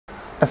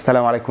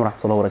السلام عليكم ورحمة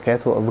الله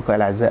وبركاته. أصدقائي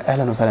الأعزاء،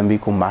 أهلا وسهلا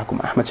بكم. معكم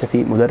أحمد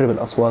شفيق، مدرب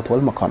الأصوات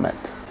والمقامات.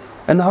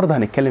 النهاردة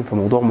هنتكلم في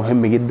موضوع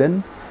مهم جدا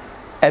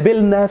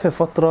قابلنا في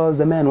فترة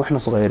زمان وإحنا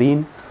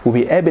صغيرين،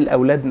 وبيقابل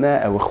أولادنا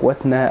أو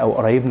إخواتنا أو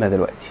قرايبنا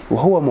دلوقتي،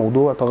 وهو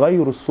موضوع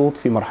تغير الصوت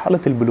في مرحلة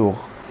البلوغ.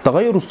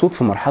 تغير الصوت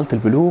في مرحلة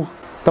البلوغ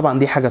طبعا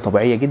دي حاجة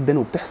طبيعية جدا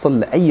وبتحصل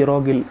لأي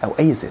راجل أو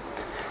أي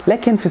ست،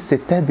 لكن في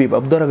الستات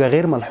بيبقى بدرجة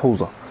غير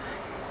ملحوظة.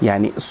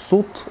 يعني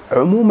الصوت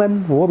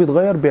عموما وهو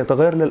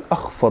بيتغير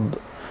للأخفض،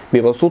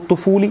 بيبقى صوت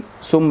طفولي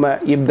ثم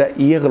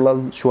يبدأ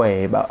يغلظ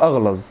شوية، يبقى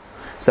أغلظ،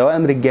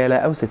 سواء رجالة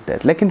أو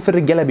ستات. لكن في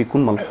الرجالة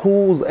بيكون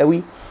ملحوظ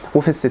قوي،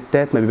 وفي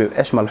الستات ما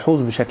بيبقاش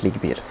ملحوظ بشكل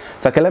كبير.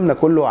 فكلامنا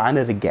كله عن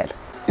الرجالة.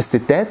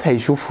 الستات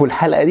هيشوفوا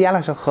الحلقة دي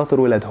علشان خاطر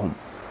ولادهم.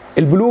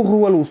 البلوغ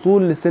هو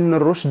الوصول لسن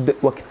الرشد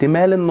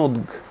واكتمال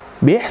النضج.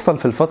 بيحصل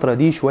في الفترة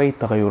دي شوية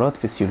تغيرات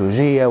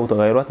فسيولوجية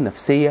وتغيرات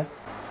نفسية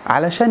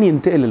علشان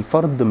ينتقل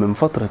الفرد من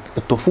فترة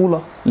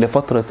الطفولة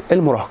لفترة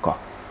المراهقة.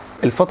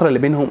 الفترة اللي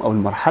بينهم أو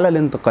المرحلة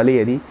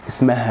الانتقالية دي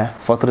اسمها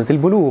فترة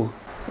البلوغ.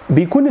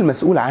 بيكون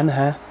المسؤول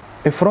عنها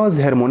إفراز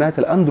هرمونات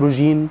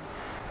الأندروجين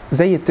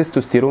زي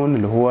التستوستيرون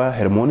اللي هو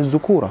هرمون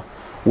الذكورة،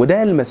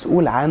 وده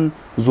المسؤول عن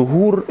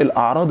ظهور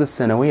الأعراض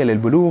الثانوية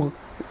للبلوغ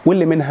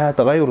واللي منها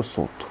تغير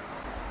الصوت.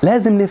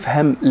 لازم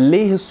نفهم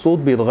ليه الصوت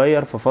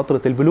بيتغير في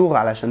فترة البلوغ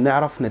علشان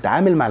نعرف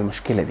نتعامل مع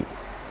المشكلة دي.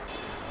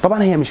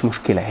 طبعا هي مش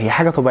مشكلة، هي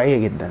حاجة طبيعية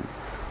جدا.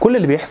 كل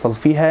اللي بيحصل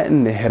فيها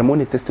ان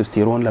هرمون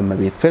التستوستيرون لما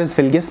بيتفرز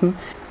في الجسم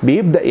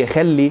بيبدأ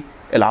يخلي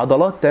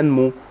العضلات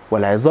تنمو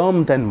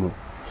والعظام تنمو.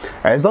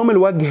 عظام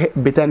الوجه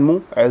بتنمو،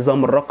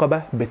 عظام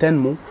الرقبة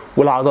بتنمو،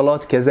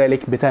 والعضلات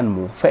كذلك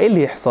بتنمو. فايه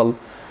اللي يحصل؟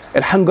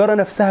 الحنجرة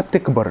نفسها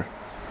بتكبر،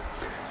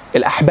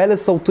 الأحبال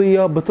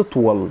الصوتية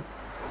بتطول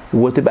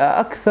وتبقى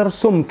أكثر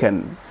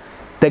سمكا،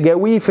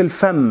 تجاويف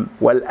الفم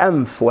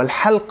والأنف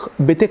والحلق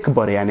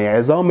بتكبر، يعني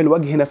عظام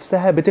الوجه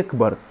نفسها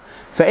بتكبر.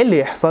 فايه اللي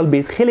يحصل؟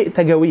 بيتخلق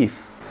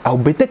تجاويف أو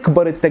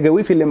بتكبر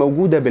التجاويف اللي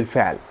موجودة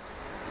بالفعل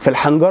في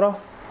الحنجرة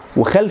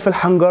وخلف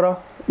الحنجرة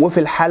وفي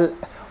الحلق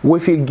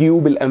وفي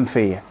الجيوب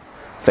الأنفية.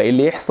 فايه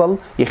اللي يحصل؟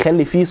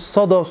 يخلي فيه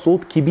صدى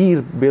صوت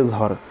كبير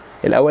بيظهر.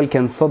 الأول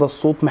كان صدى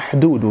الصوت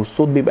محدود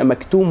والصوت بيبقى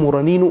مكتوم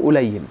ورنينه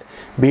قليل،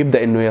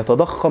 بيبدأ إنه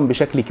يتضخم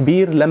بشكل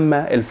كبير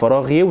لما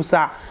الفراغ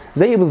يوسع،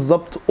 زي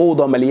بالظبط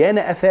أوضة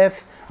مليانة أثاث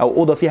أو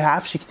أوضة فيها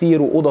عفش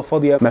كتير وأوضة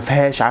فاضية ما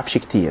فيهاش عفش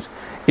كتير.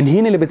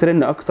 الهين اللي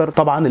بترن أكتر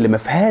طبعا اللي ما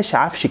فيهاش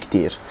عفش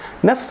كتير.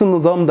 نفس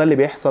النظام ده اللي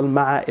بيحصل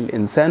مع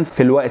الإنسان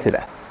في الوقت ده.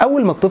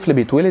 أول ما الطفل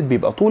بيتولد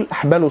بيبقى طول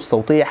أحباله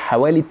الصوتية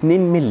حوالي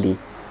 2 ملي.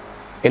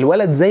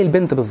 الولد زي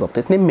البنت بالظبط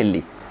 2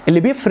 ملي. اللي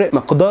بيفرق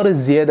مقدار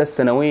الزيادة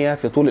السنوية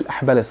في طول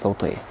الأحبال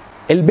الصوتية.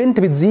 البنت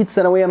بتزيد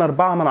سنويا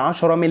 4 من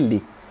 10 ملي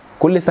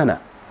كل سنة.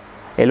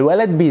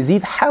 الولد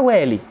بيزيد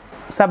حوالي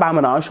 7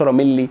 من 10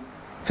 ملي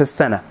في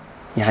السنة،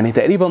 يعني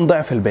تقريبا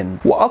ضعف البنت.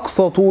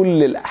 وأقصى طول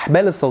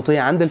للأحبال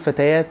الصوتية عند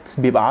الفتيات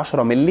بيبقى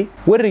 10 ملي،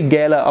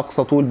 والرجالة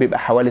أقصى طول بيبقى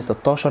حوالي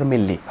 16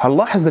 ملي.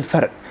 هنلاحظ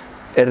الفرق،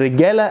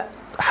 الرجالة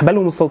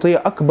أحبالهم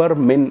الصوتية أكبر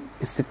من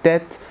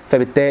الستات،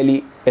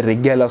 فبالتالي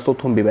الرجالة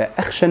صوتهم بيبقى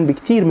أخشن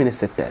بكتير من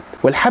الستات.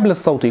 والحبل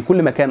الصوتي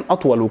كل ما كان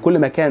أطول وكل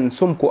ما كان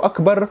سمكه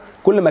أكبر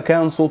كل ما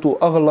كان صوته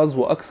أغلظ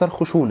وأكثر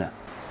خشونة.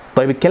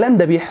 طيب الكلام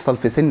ده بيحصل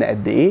في سن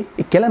قد إيه؟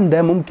 الكلام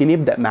ده ممكن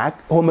يبدأ معاك،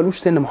 هو ملوش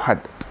سن محدد،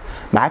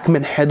 معاك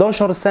من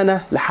 11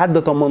 سنة لحد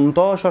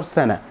 18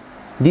 سنة.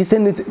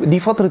 دي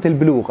فترة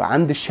البلوغ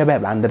عند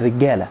الشباب، عند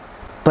الرجالة.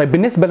 طيب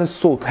بالنسبة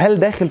للصوت، هل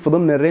داخل في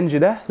ضمن الرينج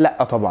ده؟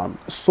 لا طبعا.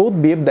 الصوت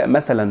بيبدأ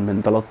مثلا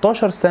من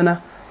 13 سنة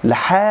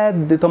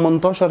لحد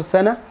 18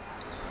 سنة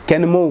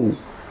كنمو،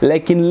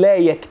 لكن لا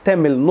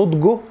يكتمل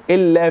نضجه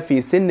إلا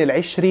في سن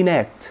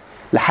العشرينات.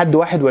 لحد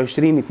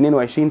 21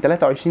 22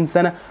 23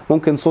 سنة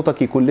ممكن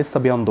صوتك يكون لسه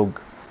بينضج.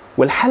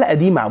 والحلقة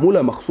دي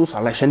معمولة مخصوص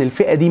علشان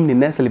الفئة دي من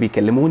الناس اللي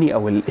بيكلموني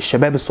أو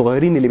الشباب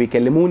الصغيرين اللي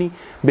بيكلموني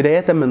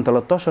بداية من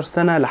 13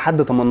 سنة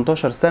لحد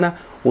 18 سنة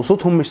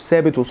وصوتهم مش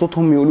ثابت،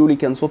 وصوتهم يقولوا لي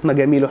كان صوتنا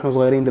جميل واحنا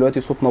صغيرين،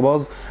 دلوقتي صوتنا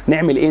باظ،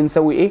 نعمل ايه،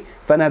 نسوي ايه؟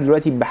 فأنا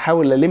دلوقتي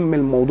بحاول ألم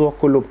الموضوع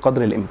كله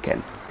بقدر الإمكان.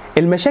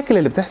 المشاكل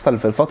اللي بتحصل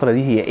في الفترة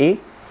دي هي ايه؟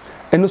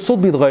 إن الصوت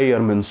بيتغير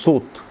من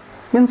صوت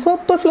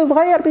طفل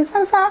صغير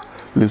بيسرسع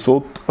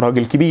لصوت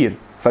راجل كبير.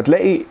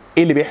 فتلاقي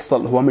ايه اللي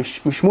بيحصل؟ هو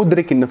مش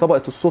مدرك ان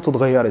طبقة الصوت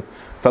اتغيرت.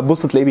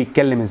 فتبص تلاقيه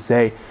بيتكلم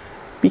ازاي؟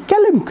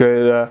 بيتكلم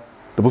كده،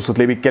 تبص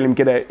تلاقيه بيتكلم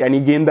كده، يعني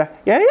جين ده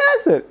يعني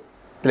ياسر،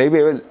 تلاقيه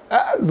بيقول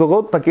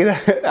زغطه كده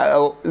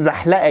او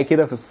زحلقه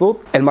كده في الصوت.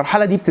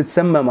 المرحله دي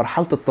بتتسمى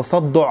مرحله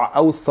التصدع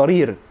او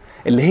الصرير،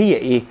 اللي هي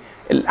ايه؟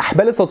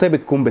 الاحبال الصوتيه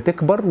بتكون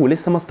بتكبر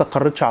ولسه ما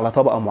استقرتش على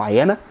طبقه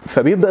معينه،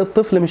 فبيبدا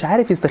الطفل مش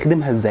عارف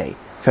يستخدمها ازاي،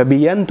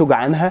 فبينتج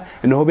عنها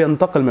ان هو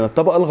بينتقل من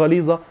الطبقه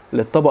الغليظه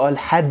للطبقه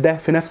الحاده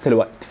في نفس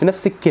الوقت، في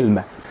نفس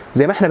الكلمه،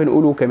 زي ما احنا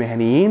بنقوله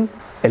كمهنيين،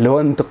 اللي هو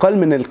انتقال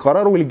من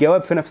القرار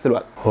والجواب في نفس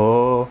الوقت.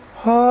 ها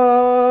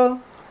ها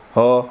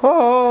ها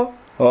ها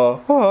ها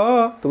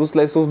ها. تبص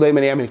تلاقي الصوت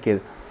دايما يعمل كده،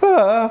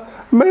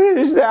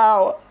 ماليش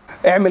دعوه،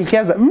 اعمل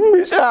كذا،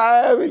 مش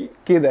هعمل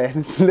كده،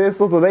 يعني تلاقي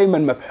صوته دايما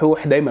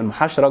مبحوح، دايما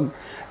محشرج.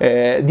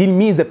 دي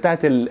الميزه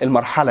بتاعت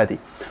المرحله دي.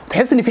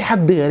 وتحس ان في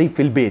حد غريب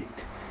في البيت،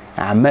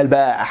 عمال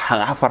بقى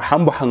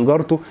فرحان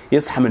بحنجرته،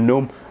 يصحى من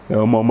النوم يا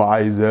ماما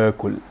عايز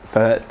اكل،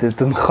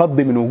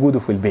 فتنخض من وجوده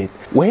في البيت.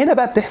 وهنا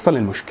بقى بتحصل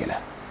المشكله.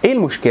 ايه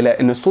المشكله؟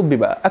 ان الصوت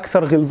بيبقى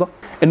اكثر غلظه،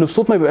 ان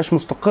الصوت ما بيبقاش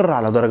مستقر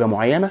على درجه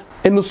معينه،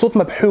 ان الصوت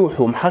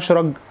مبحوح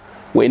ومحشرج،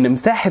 وان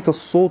مساحه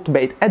الصوت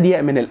بقت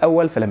اضيق من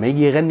الاول، فلما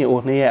يجي يغني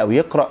اغنيه او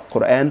يقرا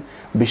قران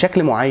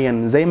بشكل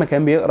معين زي ما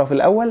كان بيقرا في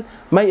الاول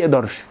ما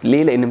يقدرش.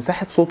 ليه؟ لان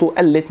مساحه صوته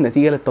قلت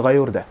نتيجه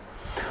للتغير ده.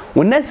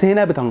 والناس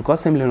هنا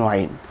بتنقسم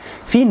لنوعين.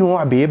 في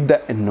نوع بيبدا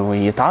انه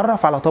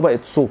يتعرف على طبقه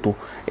صوته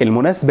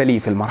المناسبه ليه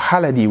في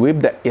المرحله دي،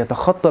 ويبدا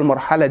يتخطى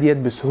المرحله ديت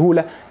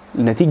بسهوله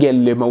نتيجه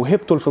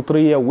لموهبته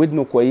الفطريه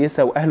وودنه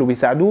كويسه واهله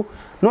بيساعدوه.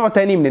 نوع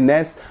تاني من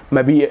الناس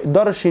ما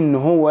بيقدرش ان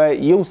هو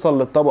يوصل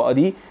للطبقه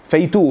دي،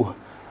 فيتوه،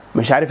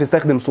 مش عارف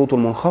يستخدم صوته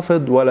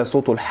المنخفض ولا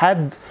صوته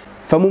الحاد،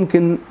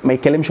 فممكن ما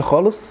يتكلمش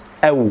خالص،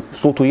 او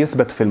صوته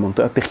يثبت في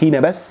المنطقه التخينه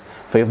بس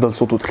فيفضل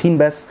صوته تخين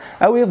بس،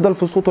 او يفضل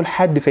في صوته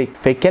الحاد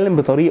فيتكلم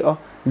بطريقه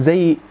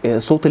زي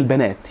صوت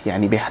البنات،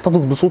 يعني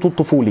بيحتفظ بصوته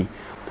الطفولي.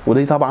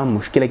 ودي طبعا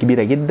مشكله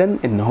كبيره جدا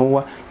ان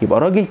هو يبقى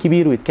راجل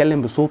كبير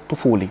ويتكلم بصوت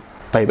طفولي.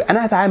 طيب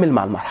انا هتعامل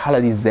مع المرحله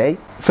دي ازاي؟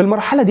 في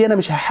المرحله دي انا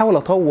مش هحاول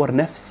اطور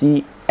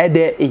نفسي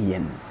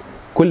ادائيا،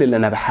 كل اللي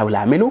انا بحاول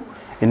اعمله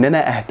ان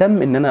انا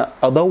اهتم ان انا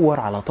ادور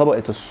على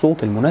طبقه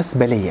الصوت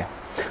المناسبه ليا.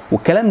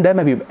 والكلام ده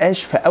ما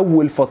بيبقاش في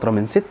اول فتره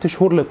من 6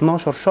 شهور ل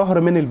 12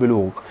 شهر من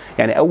البلوغ.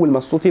 يعني اول ما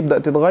الصوت يبدا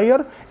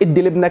تتغير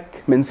ادي لابنك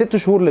من 6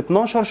 شهور ل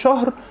 12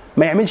 شهر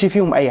ما يعملش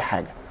فيهم اي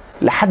حاجه،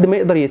 لحد ما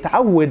يقدر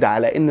يتعود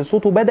على ان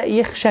صوته بدا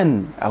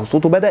يخشن او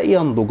صوته بدا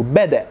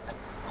ينضج.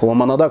 هو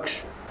ما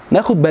نضجش.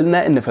 ناخد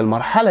بالنا ان في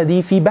المرحله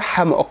دي في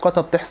بحه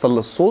مؤقته بتحصل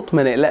للصوت،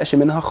 ما نقلقش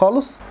منها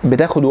خالص،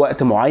 بتاخد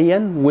وقت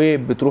معين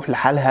وبتروح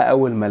لحالها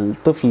اول ما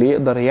الطفل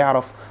يقدر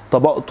يعرف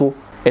طبقته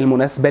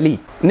المناسبه ليه.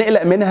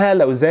 نقلق منها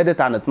لو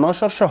زادت عن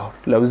 12 شهر.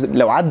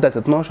 لو عدت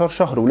 12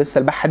 شهر ولسه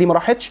البحه دي ما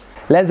راحتش،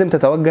 لازم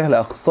تتوجه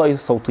لاخصائي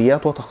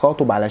صوتيات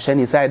وتخاطب علشان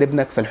يساعد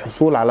ابنك في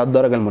الحصول على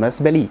الدرجه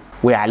المناسبه ليه،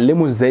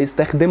 ويعلمه ازاي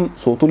يستخدم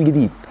صوته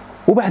الجديد.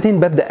 وبعدين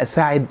ببدأ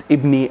أساعد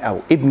ابني أو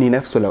ابني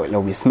نفسه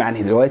لو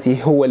بيسمعني دلوقتي،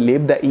 هو اللي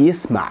يبدأ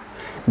يسمع،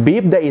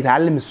 بيبدأ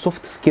يتعلم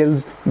السوفت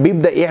سكيلز،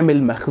 بيبدأ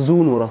يعمل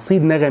مخزون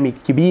ورصيد نغمي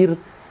كبير.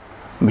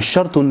 مش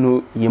شرط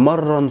انه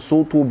يمرن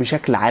صوته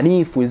بشكل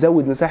عنيف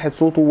ويزود مساحة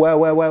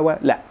صوته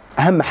لا،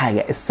 أهم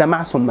حاجة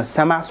السمع ثم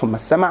السمع ثم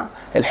السمع،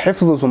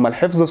 الحفظ ثم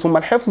الحفظ ثم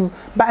الحفظ،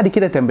 بعد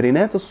كده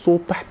تمرينات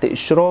الصوت تحت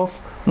إشراف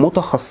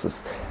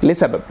متخصص.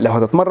 لسبب، لو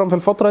هتتمرن في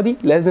الفترة دي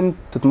لازم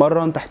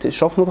تتمرن تحت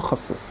إشراف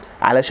متخصص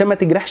علشان ما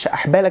تجرحش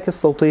أحبالك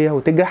الصوتية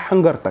وتجرح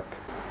حنجرتك.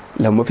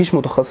 لو مفيش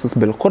متخصص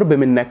بالقرب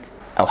منك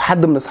أو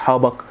حد من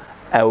أصحابك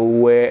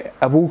أو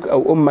أبوك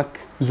أو أمك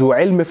ذو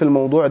علم في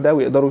الموضوع ده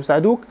ويقدروا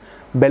يساعدوك،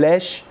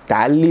 بلاش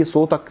تعلي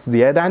صوتك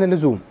زيادة عن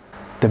اللزوم.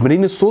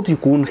 تمرين الصوت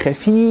يكون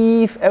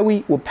خفيف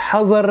قوي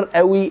وبحذر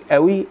قوي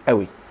قوي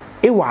قوي.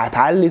 اوعى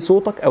تعلي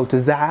صوتك او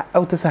تزعق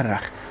او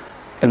تصرخ.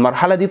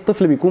 المرحله دي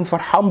الطفل بيكون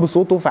فرحان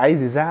بصوته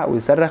فعايز يزعق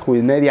ويصرخ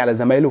وينادي على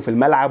زمايله في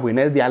الملعب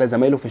وينادي على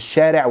زمايله في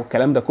الشارع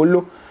والكلام ده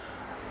كله.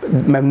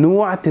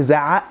 ممنوع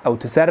تزعق او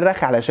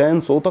تصرخ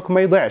علشان صوتك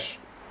ما يضيعش.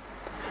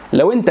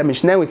 لو انت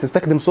مش ناوي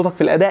تستخدم صوتك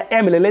في الاداء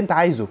اعمل اللي انت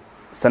عايزه،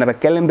 بس انا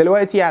بتكلم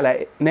دلوقتي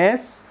على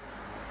ناس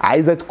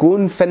عايزه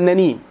تكون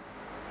فنانين،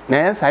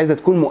 ناس عايزه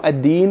تكون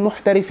مؤديين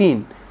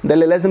محترفين، ده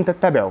اللي لازم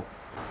تتبعه.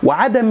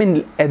 وعدم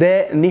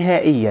الاداء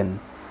نهائيا،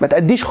 ما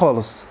تأديش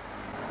خالص.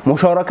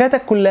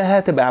 مشاركاتك كلها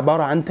تبقى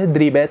عباره عن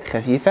تدريبات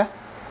خفيفه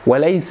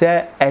وليس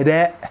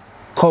اداء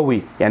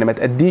قوي، يعني ما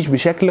تأديش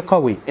بشكل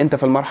قوي. انت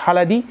في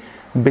المرحله دي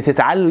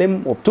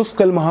بتتعلم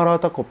وبتثقل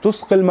مهاراتك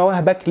وبتثقل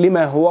مواهبك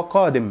لما هو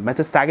قادم. ما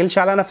تستعجلش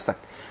على نفسك.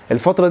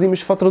 الفترة دي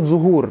مش فترة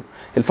ظهور،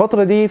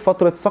 الفترة دي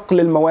فترة صقل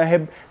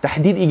المواهب،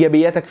 تحديد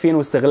إيجابياتك فين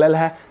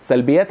واستغلالها،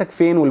 سلبياتك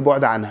فين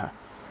والبعد عنها.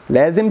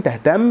 لازم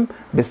تهتم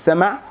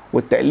بالسمع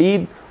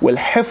والتقليد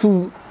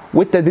والحفظ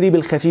والتدريب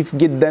الخفيف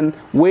جدا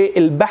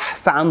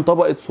والبحث عن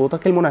طبقة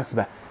صوتك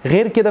المناسبة.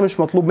 غير كده مش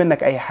مطلوب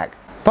منك أي حاجة.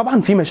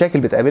 طبعا في مشاكل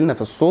بتقابلنا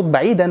في الصوت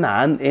بعيدا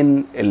عن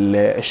ان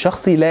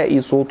الشخص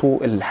يلاقي صوته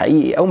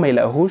الحقيقي او ما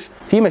يلاقيهوش.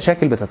 في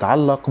مشاكل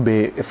بتتعلق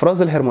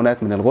بافراز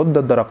الهرمونات من الغده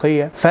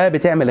الدرقيه،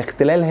 فبتعمل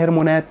اختلال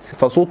هرمونات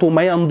فصوته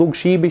ما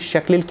ينضجش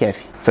بالشكل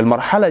الكافي. في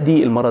المرحله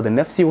دي المرض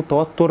النفسي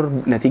والتوتر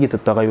نتيجه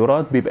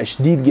التغيرات بيبقى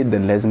شديد جدا.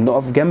 لازم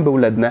نقف جنب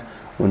ولادنا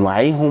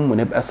ونوعيهم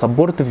ونبقى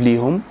سبورتيف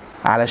ليهم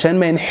علشان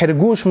ما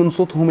ينحرجوش من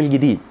صوتهم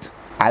الجديد،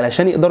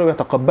 علشان يقدروا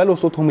يتقبلوا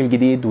صوتهم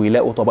الجديد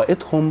ويلاقوا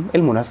طبقتهم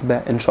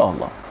المناسبه ان شاء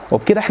الله.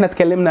 وبكده احنا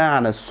اتكلمنا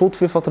عن الصوت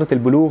في فترة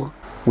البلوغ،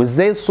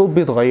 وازاي الصوت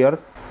بيتغير،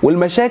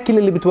 والمشاكل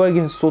اللي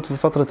بتواجه الصوت في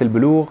فترة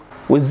البلوغ،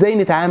 وازاي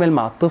نتعامل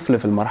مع الطفل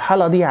في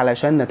المرحلة دي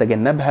علشان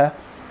نتجنبها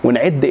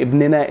ونعد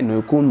ابننا انه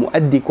يكون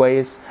مؤدي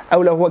كويس،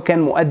 او لو هو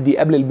كان مؤدي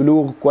قبل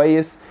البلوغ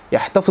كويس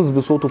يحتفظ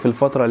بصوته في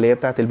الفترة اللي هي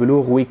بتاعت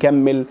البلوغ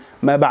ويكمل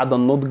ما بعد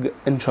النضج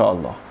ان شاء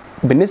الله.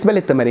 بالنسبة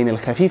للتمارين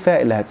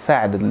الخفيفة اللي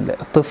هتساعد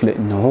الطفل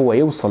ان هو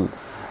يوصل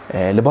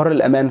لبر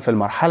الأمان في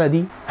المرحلة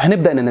دي،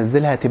 هنبدأ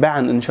ننزلها تباعا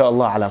إن شاء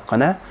الله على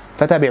القناة،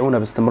 فتابعونا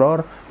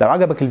باستمرار. لو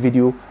عجبك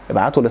الفيديو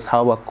ابعته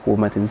لاصحابك،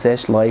 وما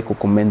تنساش لايك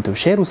وكومنت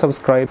وشير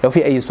وسبسكرايب. لو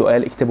في اي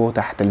سؤال اكتبه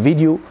تحت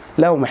الفيديو.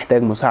 لو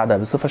محتاج مساعدة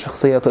بصفة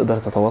شخصية تقدر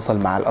تتواصل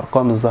مع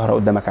الارقام الظاهرة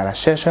قدامك على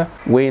الشاشة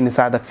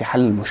ونساعدك في حل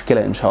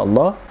المشكلة ان شاء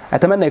الله.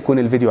 اتمنى يكون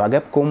الفيديو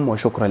عجبكم،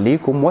 وشكرا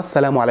ليكم،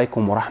 والسلام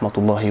عليكم ورحمة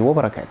الله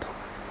وبركاته.